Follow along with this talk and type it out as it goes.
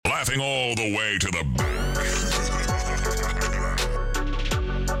laughing all the way to the bank.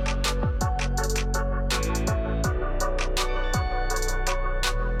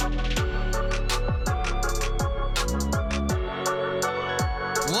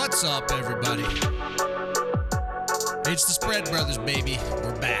 What's up, everybody? It's the Spread Brothers, baby.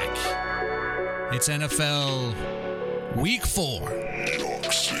 We're back. It's NFL Week 4.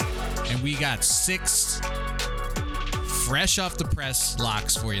 And we got 6 fresh off the press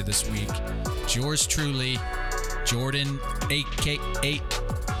locks for you this week. It's yours truly, Jordan, a.k.a.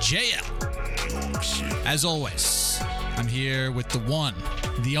 JL. As always, I'm here with the one,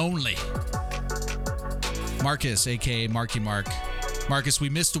 the only, Marcus, a.k.a. Marky Mark. Marcus, we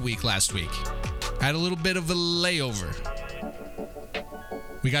missed a week last week. Had a little bit of a layover.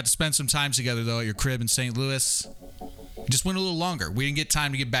 We got to spend some time together, though, at your crib in St. Louis. Just went a little longer. We didn't get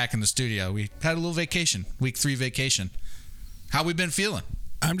time to get back in the studio. We had a little vacation, week 3 vacation. How we been feeling?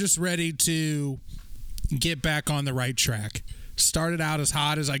 I'm just ready to get back on the right track. Started out as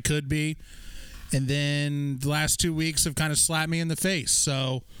hot as I could be, and then the last 2 weeks have kind of slapped me in the face.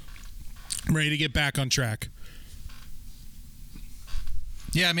 So I'm ready to get back on track.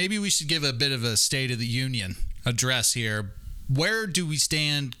 Yeah, maybe we should give a bit of a State of the Union address here. Where do we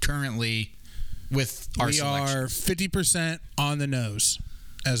stand currently with our selection? We are 50% on the nose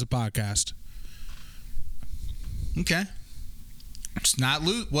as a podcast. Okay. It's not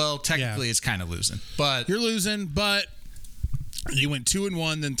well, technically it's kind of losing. But you're losing, but you went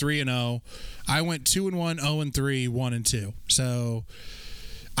 2-1, then 3-0. I went 2-1, 0-3, 1-2. So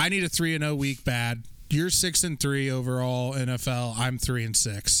I need a 3-0 week bad. You're 6-3 overall NFL. I'm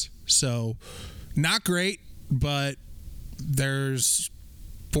 3-6. So not great, but there's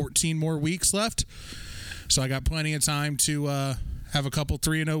 14 more weeks left. So I got plenty of time to have a couple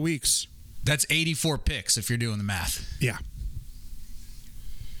 3-0 weeks. That's 84 picks if you're doing the math. Yeah.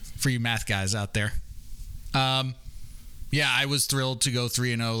 For you math guys out there. Yeah, I was thrilled to go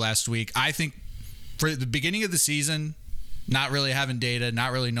 3-0 last week. I think for the beginning of the season, not really having data,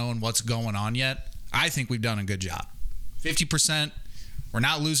 not really knowing what's going on yet, I think we've done a good job. 50%. We're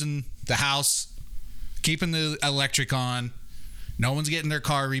not losing the house. Keeping the electric on. No one's getting their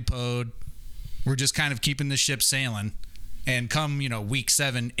car repoed. We're just kind of keeping the ship sailing. And come, week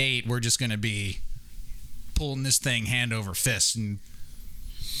 7, 8, we're just going to be pulling this thing hand over fist and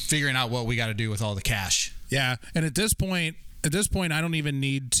figuring out what we got to do with all the cash. Yeah, and at this point, I don't even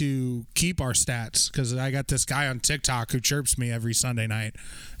need to keep our stats because I got this guy on TikTok who chirps me every Sunday night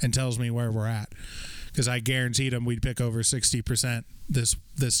and tells me where we're at because I guaranteed him we'd pick over 60%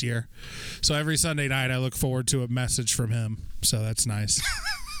 this year. So every Sunday night I look forward to a message from him. So that's nice.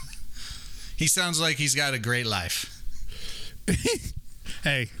 He sounds like he's got a great life.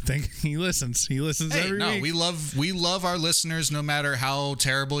 Hey, he listens. He listens every week. We love our listeners no matter how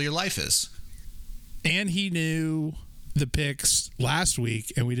terrible your life is. And he knew the picks last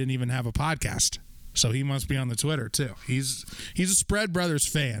week, and we didn't even have a podcast. So he must be on the Twitter too. He's a Spread Brothers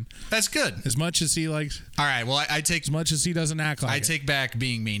fan. That's good. As much as he likes. All right. Well, I take as much as he doesn't act like. I take back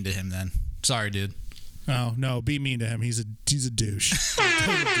being mean to him. Then sorry, dude. Oh no, be mean to him. He's a douche.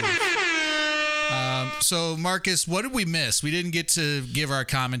 So Marcus, what did we miss? We didn't get to give our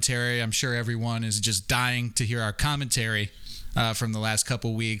commentary. I'm sure everyone is just dying to hear our commentary from the last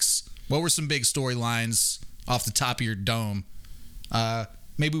couple weeks. What were some big storylines off the top of your dome?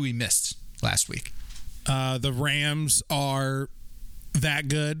 Maybe we missed last week. The Rams are that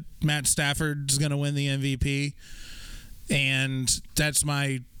good. Matt Stafford's going to win the MVP. And that's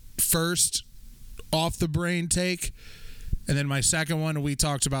my first off-the-brain take. And then my second one, we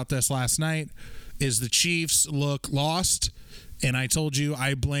talked about this last night, is the Chiefs look lost. And I told you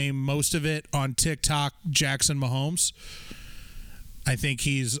I blame most of it on TikTok Jackson Mahomes. I think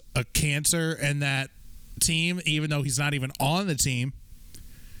he's a cancer in that team, even though he's not even on the team.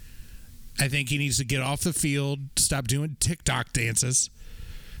 I think he needs to get off the field, stop doing TikTok dances.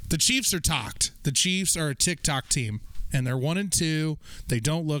 The Chiefs are talked. The Chiefs are a TikTok team, and they're 1-2. They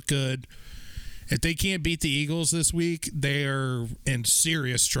don't look good. If they can't beat the Eagles this week, they're in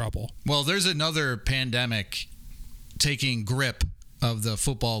serious trouble. Well, there's another pandemic taking grip of the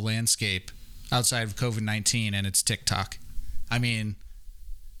football landscape outside of COVID-19, and it's TikTok. I mean,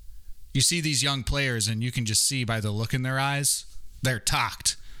 you see these young players, and you can just see by the look in their eyes, they're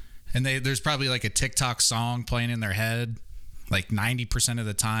talked. And there's probably like a TikTok song playing in their head like 90% of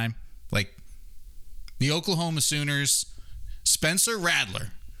the time. Like the Oklahoma Sooners, Spencer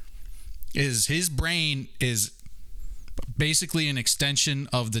Rattler, his brain is basically an extension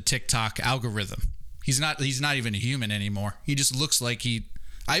of the TikTok algorithm. He's not even a human anymore. He just looks like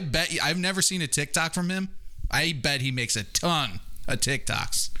I bet I've never seen a TikTok from him. I bet he makes a ton of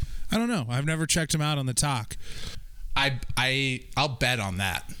TikToks. I don't know. I've never checked him out on the talk. I'll bet on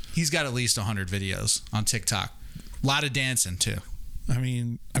that. He's got at least 100 videos on TikTok. A lot of dancing too. I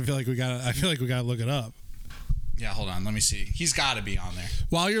mean, I feel like we gotta look it up. Yeah, hold on. Let me see. He's got to be on there.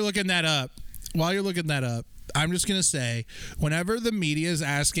 While you're looking that up, I'm just gonna say, whenever the media is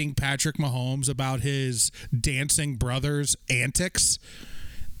asking Patrick Mahomes about his dancing brother's antics,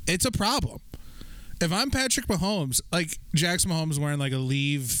 it's a problem. If I'm Patrick Mahomes, like Jackson Mahomes wearing like a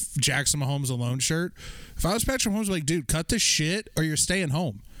Leave Jackson Mahomes Alone shirt, if I was Patrick Mahomes, like, dude, cut this shit or you're staying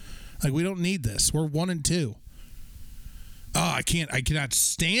home. Like, we don't need this. We're 1-2. Oh, I cannot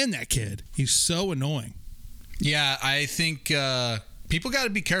stand that kid. He's so annoying. Yeah, I think people got to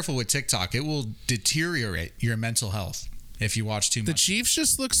be careful with TikTok. It will deteriorate your mental health if you watch too much. The Chiefs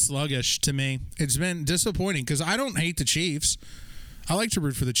just look sluggish to me. It's been disappointing because I don't hate the Chiefs. I like to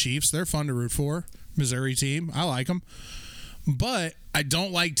root for the Chiefs. They're fun to root for. Missouri team. I like them. But I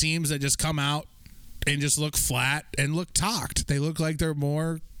don't like teams that just come out and just look flat and look talked. They look like they're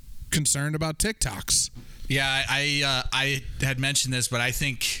more concerned about TikToks. Yeah, I had mentioned this, but I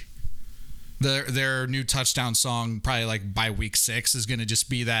think their new touchdown song, probably like by week 6, is going to just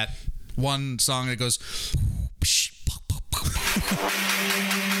be that one song that goes.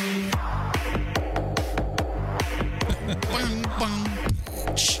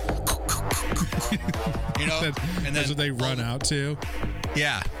 You know, and that's what they run out to.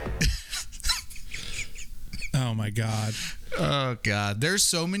 Yeah. Oh my God. Oh God. There's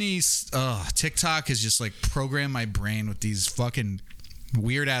so many. TikTok has just like programmed my brain with these fucking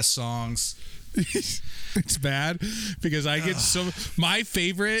weird ass songs. It's bad because I get my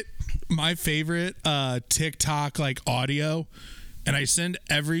favorite TikTok like audio, and I send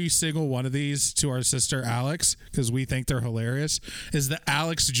every single one of these to our sister Alex because we think they're hilarious, is the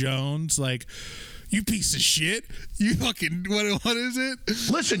Alex Jones like, you piece of shit, you fucking what is it?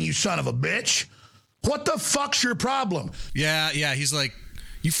 Listen, you son of a bitch. What the fuck's your problem? Yeah, he's like,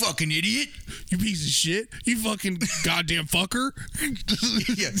 you fucking idiot, you piece of shit, you fucking goddamn fucker.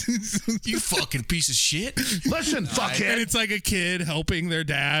 Yeah. You fucking piece of shit. Listen, fuckhead. And it's like a kid helping their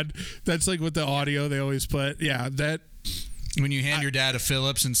dad. That's like what the audio they always put. Yeah, that. When you hand your dad a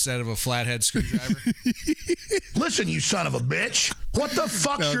Phillips instead of a flathead screwdriver. Listen, you son of a bitch. What the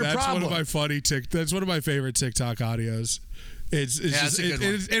fuck's your problem? That's one of my favorite TikTok audios. It's just, a good one.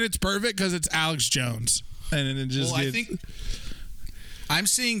 And it's perfect because it's Alex Jones, and it just. Well, I think I'm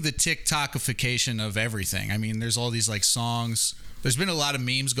seeing the TikTokification of everything. I mean, there's all these like songs. There's been a lot of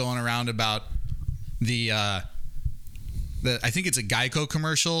memes going around about the I think it's a Geico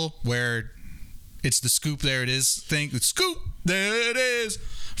commercial where it's the scoop, there it is thing. The scoop, there it is.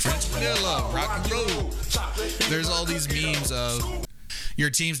 French vanilla, rock and roll. There's all these memes of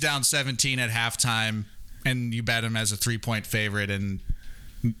your team's down 17 at halftime and you bet them as a 3-point favorite and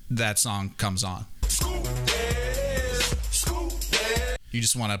that song comes on. You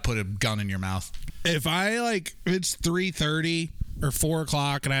just want to put a gun in your mouth. If it's 3:30 or 4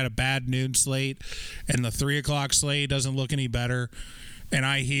 o'clock and I had a bad noon slate and the 3 o'clock slate doesn't look any better, and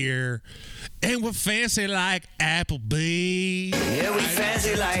I hear, and we're fancy like Applebee's. Yeah, we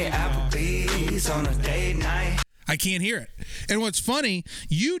fancy like Applebee's on a date night. I can't hear it. And what's funny,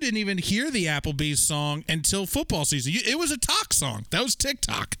 you didn't even hear the Applebee's song until football season. It was a talk song. That was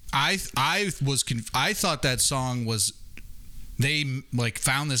TikTok. I thought that song was, they like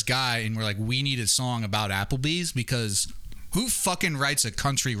found this guy and were like, we need a song about Applebee's, because who fucking writes a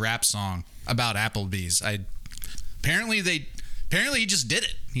country rap song about Applebee's? Apparently he just did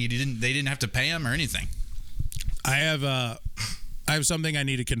it. They didn't have to pay him or anything. I have something I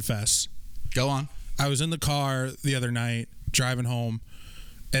need to confess. Go on. I was in the car the other night driving home,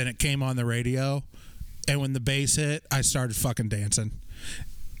 and it came on the radio, and when the bass hit, I started fucking dancing.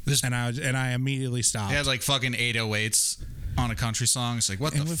 And I immediately stopped. It had like fucking 808s on a country song. It's like,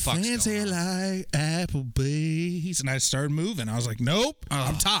 what the fuck's fancy going on? like Applebee's, and I started moving. I was like, nope,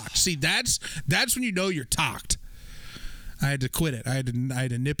 I'm talked. See, that's when you know you're talked. I had to quit it. I had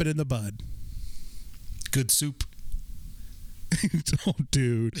to nip it in the bud. Good soup. Oh,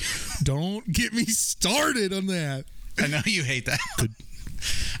 dude, don't get me started on that. I know you hate that.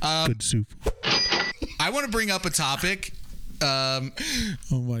 Good soup. I want to bring up a topic. Oh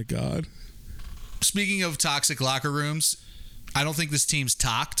my God. Speaking of toxic locker rooms, I don't think this team's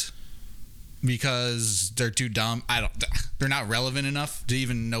talked because they're too dumb. They're not relevant enough to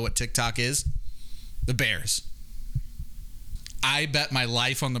even know what TikTok is. The Bears. I bet my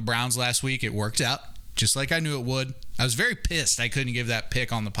life on the Browns last week. It worked out just like I knew it would. I was very pissed I couldn't give that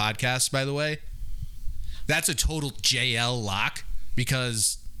pick on the podcast, by the way. That's a total JL lock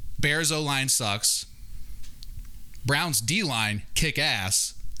because Bears O-line sucks. Browns D-line kick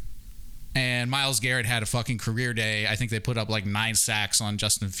ass. And Myles Garrett had a fucking career day. I think they put up like 9 sacks on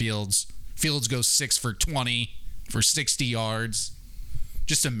Justin Fields. Fields goes 6 for 20 for 60 yards.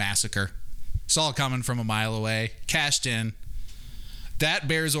 Just a massacre. Saw it coming from a mile away. Cashed in. That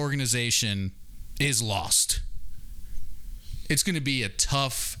Bears organization is lost. It's going to be a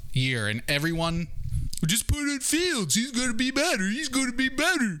tough year, and everyone just put in Fields. He's going to be better. He's going to be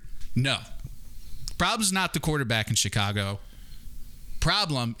better. No. Problem's not the quarterback in Chicago.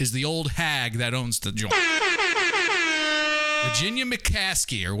 Problem is the old hag that owns the joint. Virginia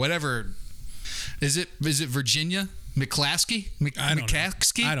McCaskey or whatever. Is it Virginia McClaskey?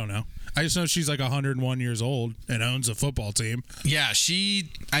 McCaskey? I don't know. I just know she's like 101 years old and owns a football team. Yeah,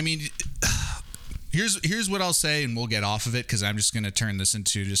 here's what I'll say, and we'll get off of it because I'm just going to turn this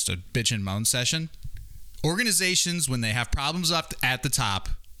into just a bitch and moan session. Organizations, when they have problems up at the top,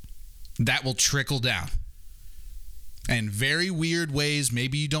 that will trickle down. And very weird ways,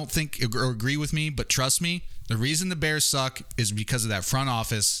 maybe you don't think or agree with me, but trust me, the reason the Bears suck is because of that front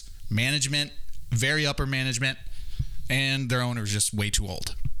office, management, very upper management, and their owner is just way too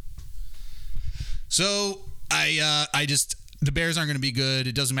old. So the Bears aren't going to be good.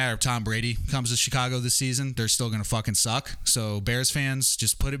 It doesn't matter if Tom Brady comes to Chicago this season. They're still going to fucking suck. So Bears fans,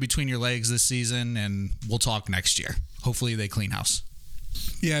 just put it between your legs this season, and we'll talk next year. Hopefully they clean house.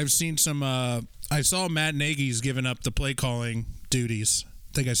 Yeah, I've seen some. I saw Matt Nagy's giving up the play calling duties.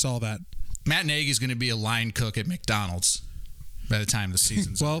 I think I saw that. Matt Nagy's going to be a line cook at McDonald's by the time the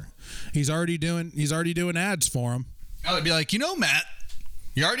season's well, over. he's already doing ads for him. I'd be like, Matt,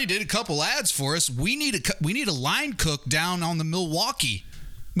 you already did a couple ads for us. We need a line cook down on the Milwaukee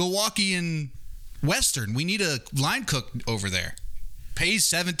and Western. We need a line cook over there. Pays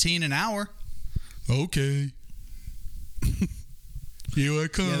 $17 an hour. Okay. Here I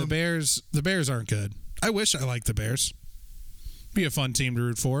come. Yeah, the Bears aren't good. I wish I liked the Bears. Be a fun team to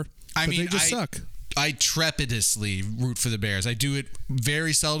root for. But they just suck. I trepidously root for the Bears. I do it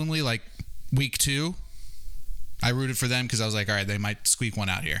very seldomly, like week 2. I rooted for them because I was like, all right, they might squeak one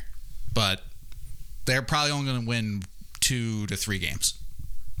out here. But they're probably only going to win 2 to 3 games.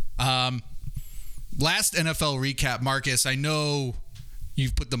 Last NFL recap, Marcus, I know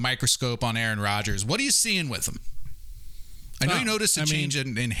you've put the microscope on Aaron Rodgers. What are you seeing with him? I know you noticed a change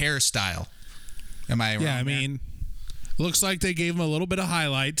in hairstyle. Am I wrong? Yeah, I mean, looks like they gave him a little bit of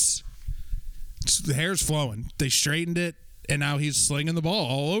highlights. The hair's flowing. They straightened it, and now he's slinging the ball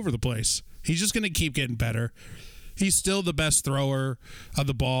all over the place. He's just going to keep getting better. He's still the best thrower of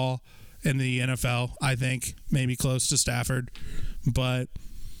the ball in the NFL, I think. Maybe close to Stafford. But,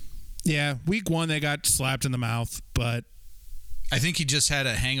 yeah, week 1 they got slapped in the mouth, but I think he just had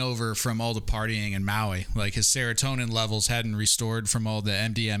a hangover from all the partying in Maui. Like his serotonin levels hadn't restored from all the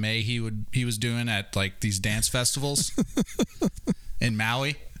MDMA he was doing at like these dance festivals in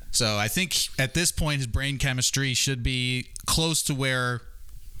Maui. So I think at this point his brain chemistry should be close to where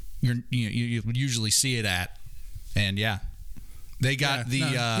you usually see it at. And yeah, they got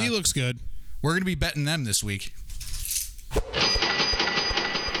he looks good. We're going to be betting them this week.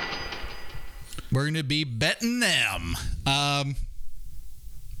 We're going to be betting them.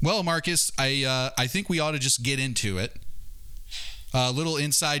 Well, Marcus, I think we ought to just get into it. A little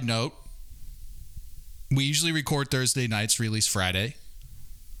inside note. We usually record Thursday nights, release Friday.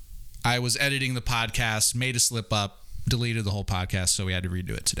 I was editing the podcast, made a slip up, deleted the whole podcast, so we had to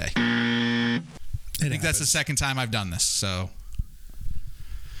redo it today. I think that's the second time I've done this. So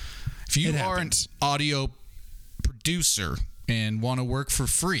if you are an audio producer and want to work for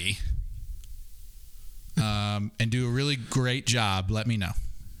free and do a really great job, let me know,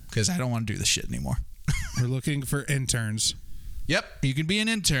 because I don't want to do this shit anymore. We're looking for interns. Yep, you can be an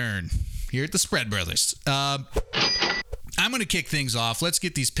intern here at the Spread Brothers. I'm going to kick things off. Let's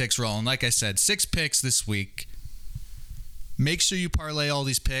get these picks rolling. Like I said, 6 picks this week. Make sure you parlay all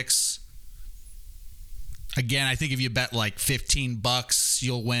these picks. Again, I think if you bet like $15,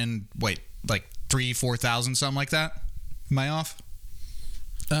 you'll win, like 3,000-4,000, something like that. Am I off?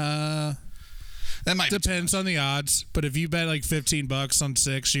 That might depends on the odds, but if you bet like $15 on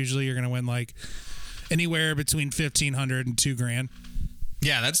 6, usually you're going to win like anywhere between $1,500 and $2,000.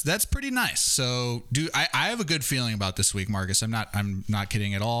 Yeah, that's pretty nice. So, I have a good feeling about this week, Marcus. I'm not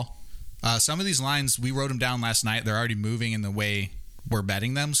kidding at all. Some of these lines, we wrote them down last night. They're already moving in the way we're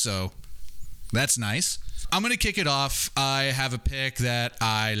betting them, so that's nice. I'm going to kick it off. I have a pick that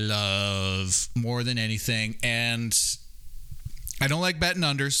I love more than anything, and I don't like betting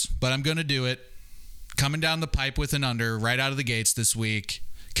unders, but I'm going to do it. Coming down the pipe with an under right out of the gates this week.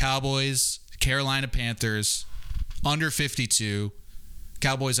 Cowboys, Carolina Panthers, under 52.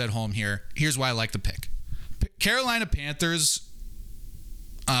 Cowboys at home here. Here's why I like the pick. Carolina Panthers,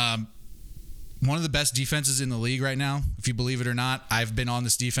 one of the best defenses in the league right now, if you believe it or not. I've been on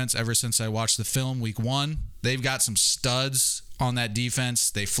this defense ever since I watched the film week 1. They've got some studs on that defense.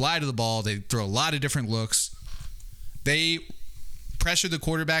 They fly to the ball. They throw a lot of different looks. They pressure the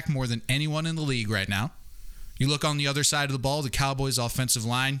quarterback more than anyone in the league right now. You look on the other side of the ball, the Cowboys' offensive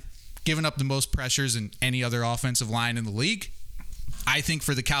line, giving up the most pressures in any other offensive line in the league. I think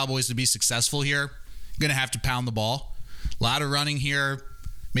for the Cowboys to be successful here, going to have to pound the ball. A lot of running here.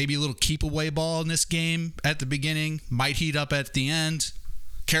 Maybe a little keep-away ball in this game at the beginning. Might heat up at the end.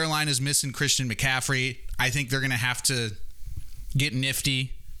 Carolina's missing Christian McCaffrey. I think they're going to have to get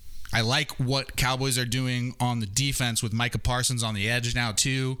nifty. I like what Cowboys are doing on the defense with Micah Parsons on the edge now,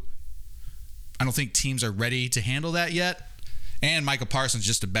 too. I don't think teams are ready to handle that yet. And Micah Parsons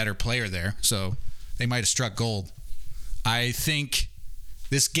just a better player there, so they might have struck gold. I think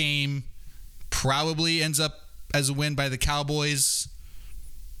this game probably ends up as a win by the Cowboys.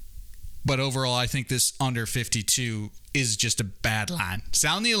 But overall, I think this under 52 is just a bad line.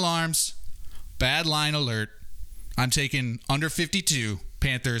 Sound the alarms. Bad line alert. I'm taking under 52,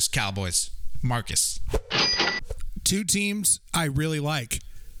 Panthers, Cowboys. Marcus. Two teams I really like,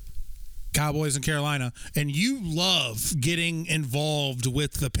 Cowboys and Carolina. And you love getting involved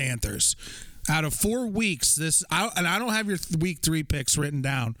with the Panthers. Out of 4 weeks, and I don't have your week 3 picks written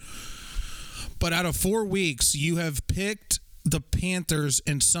down, but out of 4 weeks, you have picked the Panthers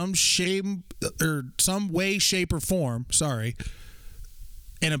in some shape or some way, shape, or form.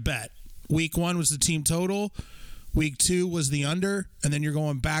 In a bet. Week 1 was the team total. Week 2 was the under, and then you're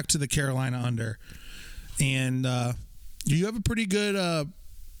going back to the Carolina under. And you have a pretty good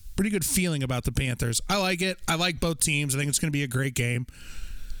feeling about the Panthers. I like it. I like both teams. I think it's going to be a great game.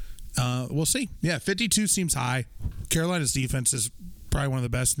 We'll see. Yeah, 52 seems high. Carolina's defense is probably one of the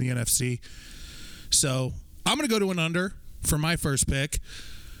best in the NFC. So I'm going to go to an under for my first pick.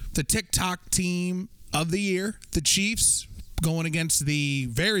 The TikTok team of the year, the Chiefs, going against the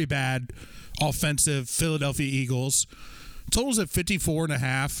very bad offensive Philadelphia Eagles. Totals at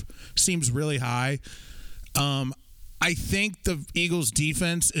 54.5. Seems really high. I think the Eagles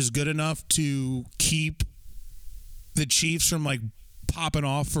defense is good enough to keep the Chiefs from popping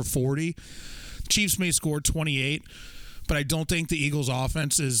off for 40. Chiefs may score 28, but I don't think the Eagles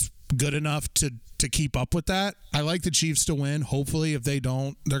offense is good enough to keep up with that. I like the Chiefs to win. Hopefully, if they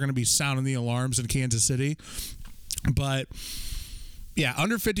don't, they're going to be sounding the alarms in Kansas City. But yeah,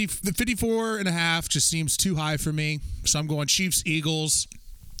 under 54.5 just seems too high for me. So I'm going Chiefs, Eagles,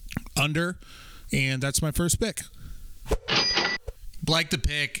 under, and that's my first pick. Like the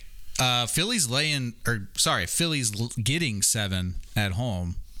pick. Philly's getting 7 at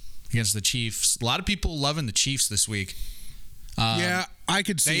home against the Chiefs. A lot of people loving the Chiefs this week. Yeah, I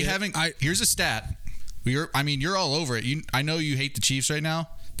could see Here's a stat. You're all over it. I know you hate the Chiefs right now.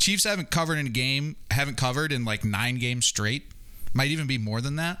 Chiefs haven't covered in 9 games straight. Might even be more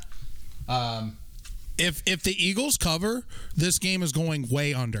than that. If the Eagles cover, this game is going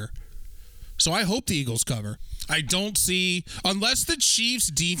way under. So I hope the Eagles cover. I don't see, unless the Chiefs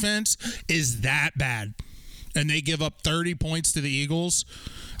defense is that bad and they give up 30 points to the Eagles,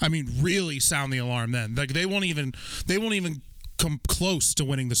 really sound the alarm then. They won't even come close to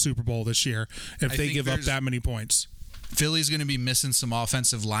winning the Super Bowl this year if they give up that many points. Philly's going to be missing some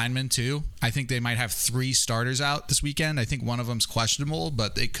offensive linemen too. I think they might have 3 starters out this weekend. I think one of them's questionable,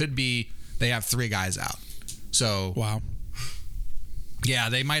 but it could be they have 3 guys out. So wow. Yeah,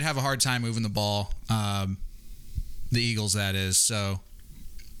 they might have a hard time moving the ball. The Eagles, that is. So,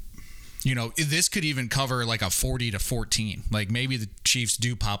 this could even cover a 40-14. Maybe the Chiefs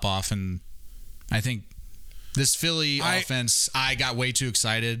do pop off, and I think this Philly offense, I got way too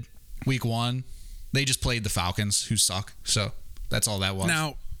excited week 1. They just played the Falcons, who suck. So that's all that was.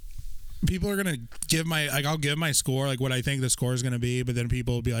 Now, people are going to give I'll give my score, what I think the score is going to be, but then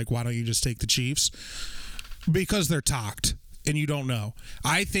people will be like, why don't you just take the Chiefs? Because they're talked. And you don't know.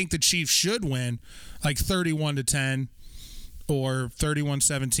 I think the Chiefs should win 31-10 or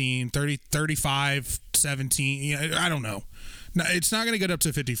 31-17, 35-17. I don't know. No, it's not going to get up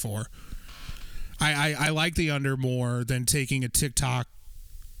to 54. I like the under more than taking a TikTok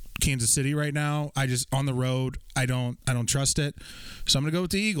Kansas City right now. I just on the road. I don't trust it. So I'm going to go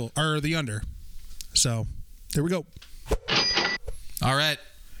with the under. So there we go. All right.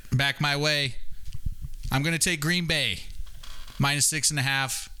 Back my way. I'm going to take Green Bay.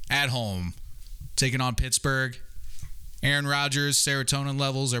 -6.5 at home, taking on Pittsburgh. Aaron Rodgers' serotonin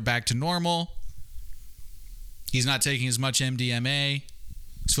levels are back to normal. He's not taking as much MDMA.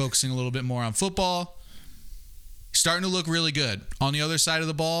 He's focusing a little bit more on football. He's starting to look really good. On the other side of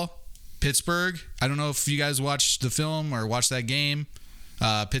the ball, Pittsburgh. I don't know if you guys watched the film or watched that game.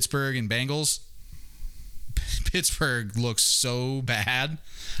 Pittsburgh and Bengals. Pittsburgh looks so bad.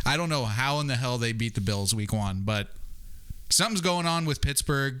 I don't know how in the hell they beat the Bills week 1, but something's going on with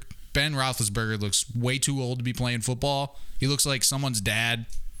Pittsburgh. Ben Roethlisberger looks way too old to be playing football. He looks like someone's dad,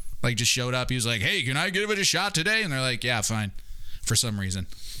 like, just showed up. He was like, hey, can I give it a shot today? And they're like, yeah, fine, for some reason.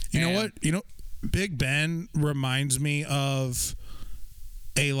 You know what? Big Ben reminds me of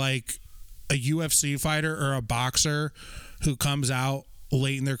a UFC fighter or a boxer who comes out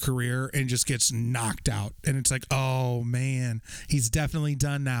late in their career and just gets knocked out. And it's like, oh, man, he's definitely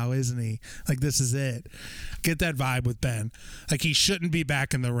done now, isn't he? Like, this is it. Get that vibe with Ben. Like, he shouldn't be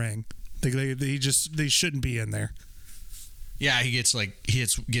back in the ring. They shouldn't be in there. Yeah, he gets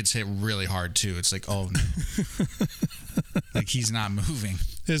hit really hard too. It's like, oh no. Like, he's not moving.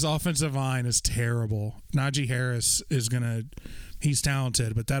 His offensive line is terrible. Najee Harris he's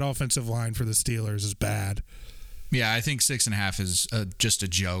talented, but that offensive line for the Steelers is bad. Yeah, I think 6.5 is just a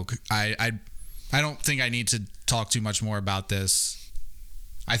joke. I don't think I need to talk too much more about this.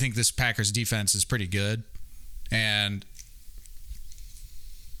 I think this Packers defense is pretty good, and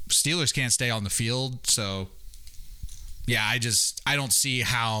Steelers can't stay on the field, so yeah, I don't see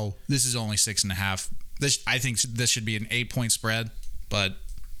how this is only 6.5. I think this should be an 8-point spread, but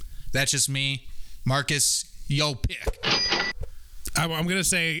that's just me. Marcus, yo pick. I'm gonna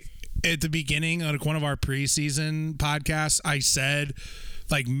say at the beginning of one of our preseason podcasts, I said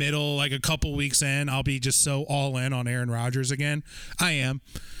a couple weeks in, I'll be just so all in on Aaron Rodgers again. I am.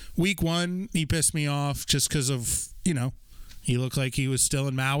 Week 1, he pissed me off just because of, he looked like he was still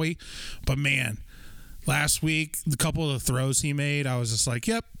in Maui, but man. Last week, the couple of the throws he made, I was just like,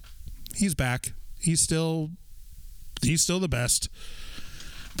 yep, he's back. He's still the best.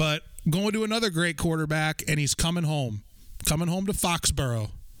 But going to another great quarterback, and he's coming home to Foxborough.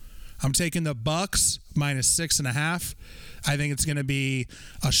 I'm taking the Bucks minus 6.5. I think it's going to be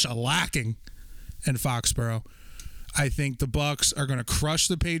a shellacking in Foxborough. I think the Bucks are going to crush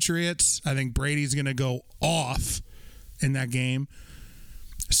the Patriots. I think Brady's going to go off in that game.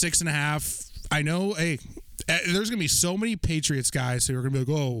 6.5. I know, hey, there's going to be so many Patriots guys who are going to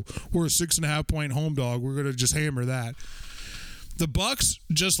be like, oh, we're a 6.5 point home dog. We're going to just hammer that. The Bucks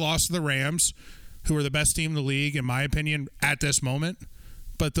just lost to the Rams, who are the best team in the league, in my opinion, at this moment.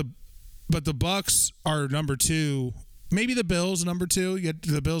 But the Bucks are number 2. Maybe the Bills number 2. Yet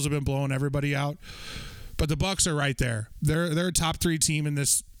the Bills have been blowing everybody out. But the Bucks are right there. They're a top 3 team in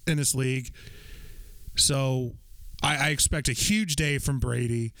this league. So I expect a huge day from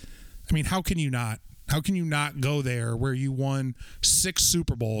Brady. I mean, how can you not? How can you not go there where you won 6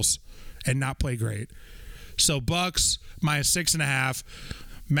 Super Bowls and not play great? So Bucks minus 6.5.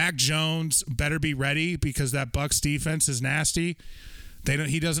 Mac Jones better be ready because that Bucks defense is nasty.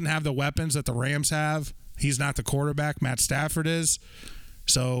 He doesn't have the weapons that the Rams have. He's not the quarterback. Matt Stafford is.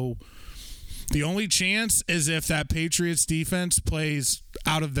 So the only chance is if that Patriots defense plays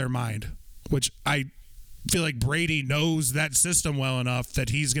out of their mind, which I feel like Brady knows that system well enough that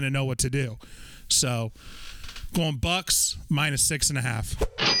he's going to know what to do. So going Bucks minus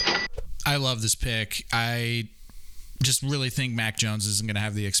 6.5. I love this pick. I just really think Mac Jones isn't going to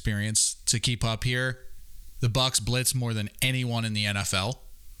have the experience to keep up here. The Bucks blitz more than anyone in the NFL.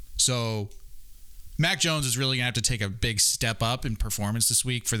 So Mac Jones is really going to have to take a big step up in performance this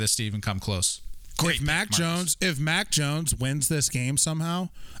week for this to even come close. Great. If Mac Jones wins this game somehow,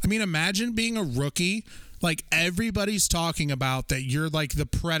 I mean, imagine being a rookie. Like, everybody's talking about that you're like the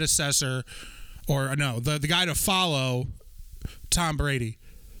predecessor or no, the guy to follow Tom Brady.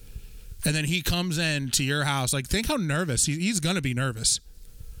 And then he comes in to your house. Like, think how nervous. He's going to be nervous.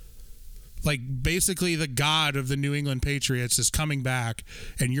 Like, basically the god of the New England Patriots is coming back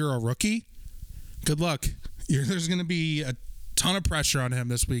and you're a rookie. Good luck. There's going to be a ton of pressure on him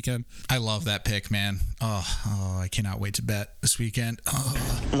this weekend. I love that pick, man. Oh, I cannot wait to bet this weekend.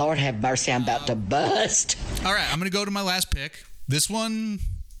 Oh. Lord have mercy, I'm about to bust. All right, I'm going to go to my last pick. This one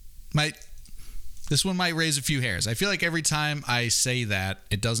might raise a few hairs. I feel like every time I say that,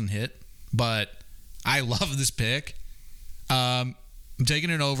 it doesn't hit, but I love this pick. I'm taking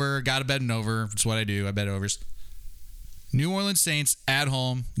it over. Got to bet an over. That's what I do. I bet overs. New Orleans Saints at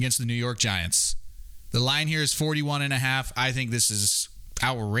home against the New York Giants. The line here is 41.5. I think this is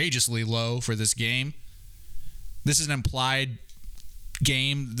outrageously low for this game. This is an implied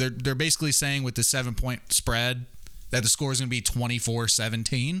game. They're basically saying with the 7-point spread that the score is going to be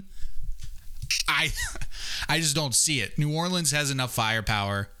 24-17. I just don't see it. New Orleans has enough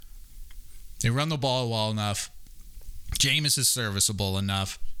firepower. They run the ball well enough. Jameis is serviceable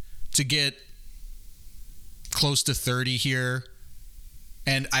enough to get close to 30 here.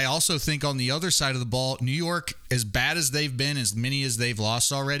 And I also think on the other side of the ball, New York, as bad as they've been, as many as they've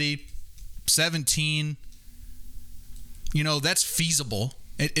lost already, 17 that's feasible.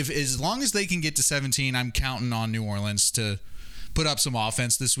 If as long as they can get to 17, I'm counting on New Orleans to put up some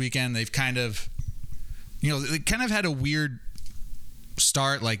offense this weekend. They've kind of had a weird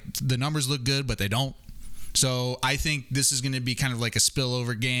start. Like, the numbers look good, but they don't. So I think this is going to be kind of like a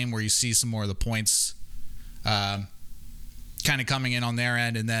spillover game where you see some more of the points kind of coming in on their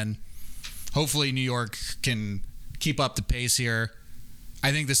end, and then hopefully New York can keep up the pace here.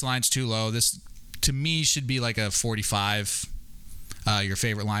 I think this line's too low. This, to me, should be like a 45. Your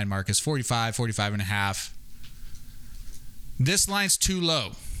favorite line, Marcus, 45, 45 and a half. This line's too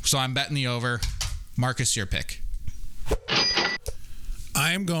low, so I'm betting the over. Marcus, your pick.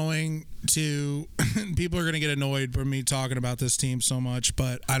 I'm going to – people are going to get annoyed for me talking about this team so much,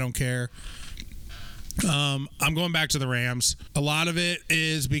 but I don't care. I'm going back to the Rams. A lot of it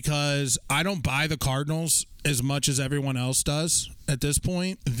is because I don't buy the Cardinals as much as everyone else does at this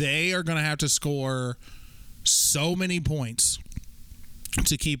point. They are going to have to score so many points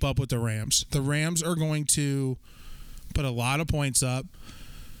to keep up with the Rams. The Rams are going to put a lot of points up,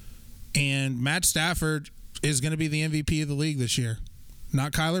 and Matt Stafford is going to be the MVP of the league this year,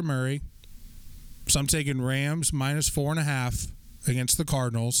 not Kyler Murray. So I'm taking Rams minus 4.5 against the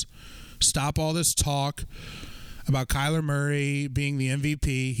Cardinals. Stop all this talk about Kyler Murray being the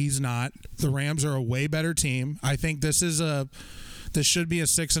MVP. He's not. The Rams are a way better team. I think this should be a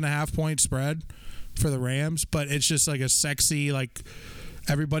 6.5 point spread for the Rams, but it's just like a sexy, like,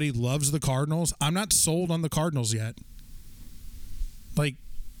 everybody loves the Cardinals. I'm not sold on the Cardinals yet. Like,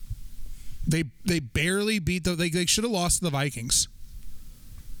 they barely beat they should have lost to the Vikings.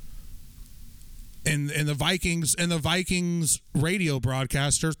 And the Vikings radio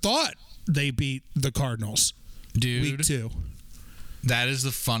broadcaster thought they beat the Cardinals. Dude, week 2. That is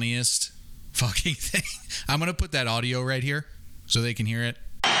the funniest fucking thing. I'm going to put that audio right here so they can hear it.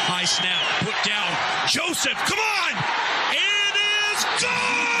 High snap, put down. Joseph, come on! It is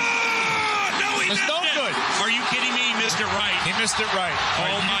gone! No, he missed it. Good. Are you kidding me? He missed it right. He missed it right.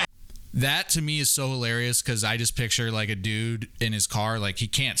 Oh, my. That, to me, is so hilarious because I just picture, like, a dude in his car, like, he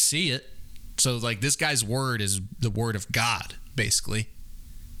can't see it. So, like, this guy's word is the word of God, basically.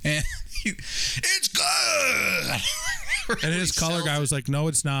 And it's good! And his color guy was like, no,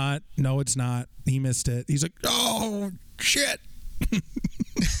 it's not. No, it's not. He missed it. He's like, oh, shit.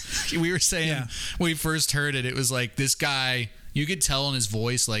 We were saying when we first heard it, it was like this guy, you could tell in his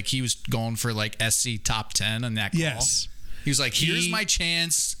voice, like he was going for like SC top 10 on that call. Yes. He was like, here's my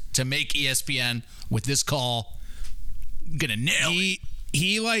chance to make ESPN with this call. I'm gonna nail it.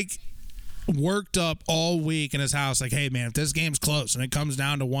 He like worked up all week in his house like, hey man, if this game's close and it comes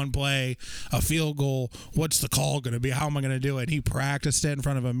down to one play, a field goal, what's the call going to be? How am I going to do it? He practiced it in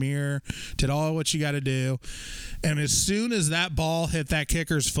front of a mirror, did all what you got to do, and as soon as that ball hit that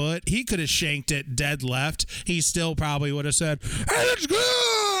kicker's foot, he could have shanked it dead left. He still probably would have said, hey, it's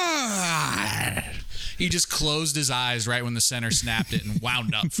good. He just closed his eyes right when the center snapped it and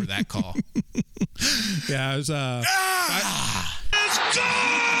wound up for that call. Yeah, it was It's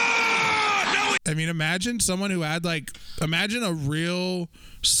gone! I mean, imagine someone who had imagine a real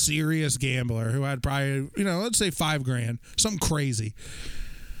serious gambler who had probably, let's say $5,000, something crazy.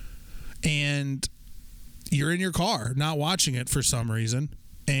 And you're in your car, not watching it for some reason,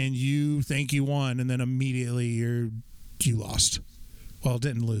 and you think you won, and then immediately you lost. Well, it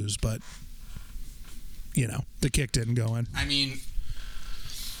didn't lose, but, the kick didn't go in. I mean,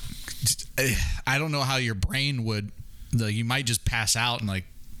 I don't know how your brain would, you might just pass out and,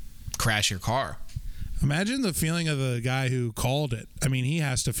 crash your car. Imagine the feeling of the guy who called it. I mean, he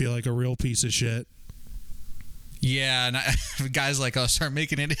has to feel like a real piece of shit. Yeah, and guys like us aren't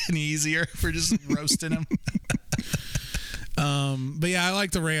making it any easier for just roasting him. But yeah, I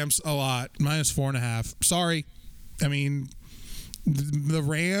like the Rams a lot. Minus 4.5. Sorry. I mean, the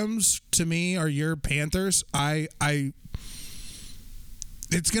Rams to me are your Panthers.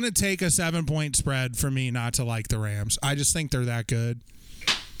 It's going to take a 7-point spread for me not to like the Rams. I just think they're that good.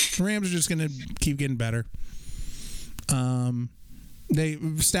 The Rams are just going to keep getting better.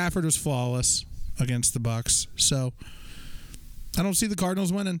 Stafford was flawless against the Bucs, so I don't see the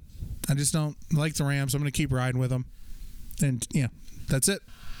Cardinals winning. I just don't like the Rams. I'm going to keep riding with them, and that's it.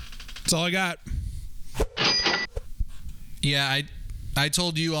 That's all I got. Yeah, I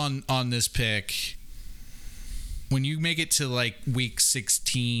told you on this pick, when you make it to week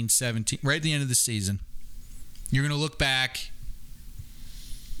 16, 17, right at the end of the season, you're going to look back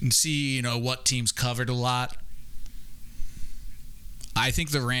and see, what teams covered a lot. I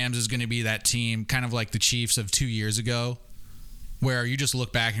think the Rams is going to be that team, kind of like the Chiefs of 2 years ago, where you just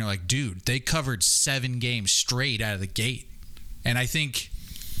look back and you're like, dude, they covered 7 games straight out of the gate. And I think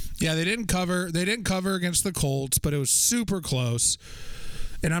Yeah, they didn't cover against the Colts, but it was super close.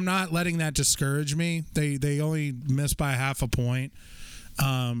 And I'm not letting that discourage me. They only missed by half a point.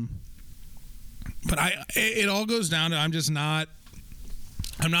 But it all goes down to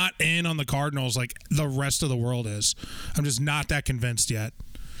I'm not in on the Cardinals like the rest of the world is. I'm just not that convinced yet.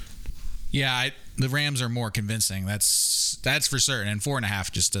 Yeah, the Rams are more convincing. That's for certain. And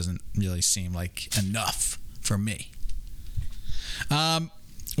 4.5 just doesn't really seem like enough for me.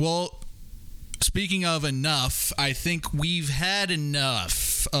 Well, speaking of enough, I think we've had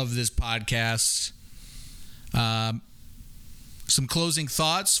enough of this podcast. Some closing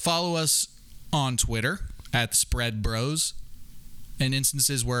thoughts. Follow us on Twitter at Spread Bros. In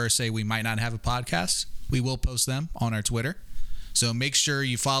instances where, say, we might not have a podcast, we will post them on our Twitter. So make sure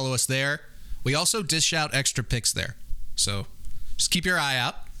you follow us there. We also dish out extra picks there. So just keep your eye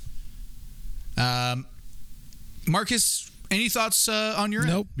out. Marcus, any thoughts on your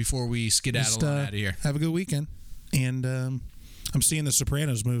end before we skedaddle out of here? Have a good weekend. And I'm seeing the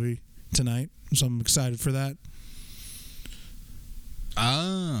Sopranos movie tonight, so I'm excited for that.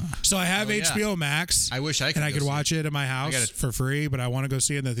 So I have HBO Max. I wish I could. And I could watch it at my house for free, but I want to go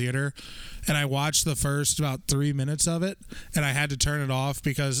see it in the theater. And I watched the first about 3 minutes of it, and I had to turn it off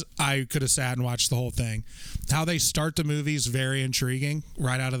because I could have sat and watched the whole thing. How they start the movie is very intriguing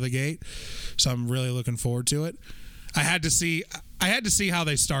right out of the gate, so I'm really looking forward to it. I had to see how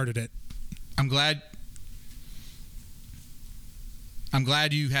they started it. I'm glad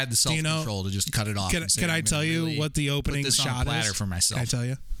you had the self-control to just cut it off. Can I tell you what the opening shot is? For myself. Can I tell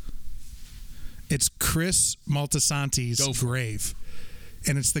you? It's Chris Moltisanti's grave.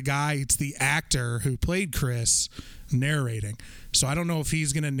 And it's the actor who played Chris narrating. So I don't know if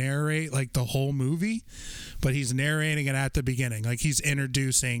he's going to narrate like the whole movie, but he's narrating it at the beginning. Like he's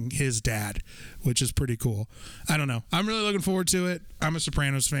introducing his dad, which is pretty cool. I don't know. I'm really looking forward to it. I'm a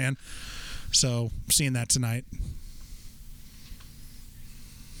Sopranos fan. So I'm seeing that tonight.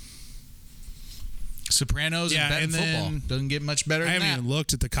 Sopranos and football. Doesn't get much better than that. I haven't even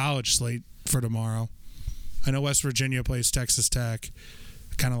looked at the college slate for tomorrow. I know West Virginia plays Texas Tech.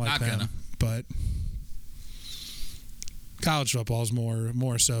 Kind of like them. But college football is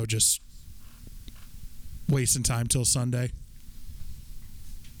more so just wasting time till Sunday.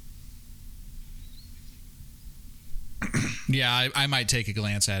 Yeah, I might take a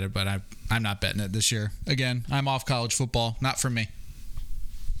glance at it, but I'm not betting it this year. Again, I'm off college football. Not for me.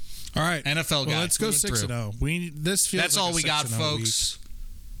 All right, NFL guys. Let's go 6-0. That's all we got, folks.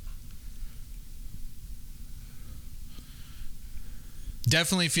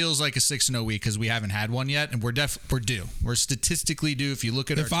 Definitely feels like a 6-0 week because we haven't had one yet, and we're due. We're statistically due. If you look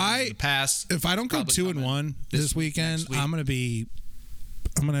at our teams in the past, if I don't go 2-1 this weekend, I'm gonna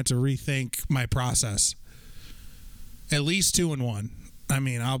have to rethink my process. At least 2-1. I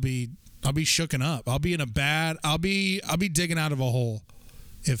mean, I'll be shooken up. I'll be digging out of a hole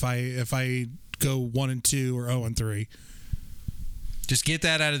if I go 1-2 or 0-3. Just get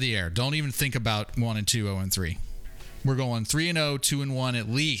that out of the air. Don't even think about 1-2, 0-3. We're going 3-0, 2-1 at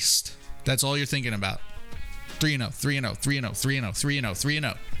least. That's all you're thinking about. 3-0, 3-0, 3-0, 3-0, 3-0,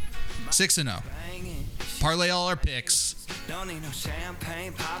 3-0. 6-0. Parlay all our picks.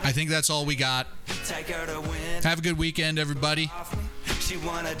 I think that's all we got. Have a good weekend, everybody.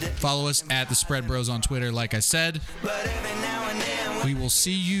 Follow us at The Spread Bros on Twitter, like I said. We will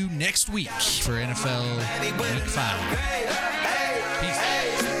see you next week for NFL Week 5. Peace.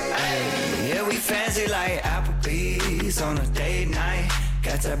 Yeah, we fancy like Applebee's on a date night.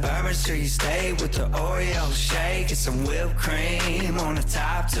 Got that Bourbon Street steak with the Oreo shake and some whipped cream on the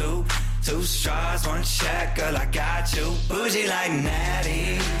top two. 2 straws, 1 check, girl, I got you. Bougie like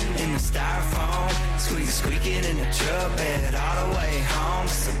Natty in the styrofoam. Squeaking in the truck bed all the way home.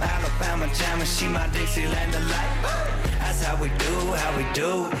 Some Alabama jammer, she my Dixieland delight. That's how we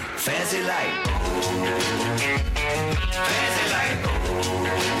do. Fancy like, fancy like,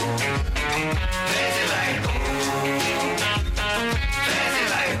 fancy like, fancy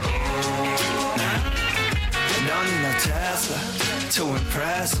like. Don't need no Tesla to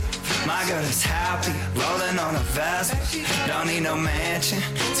impress. My girl is happy, rolling on a Vespa. Don't need no mansion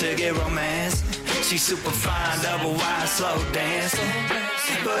to get romance. She's super fine, double wide, slow dancing.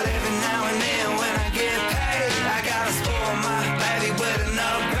 But every now and then when I get paid, I gotta spoil my baby with an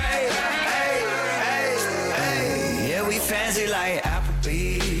upgrade. Hey. Yeah, we fancy like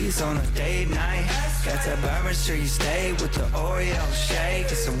Applebee's on a date night. Got that Bourbon Street steak with the Oreo shake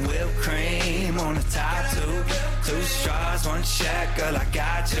and some whipped cream on the top two. 2 straws, 1 check, girl, I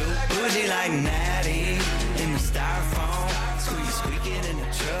got you. Bougie like Natty in the styrofoam. Squeaking in the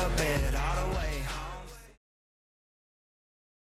truck bed.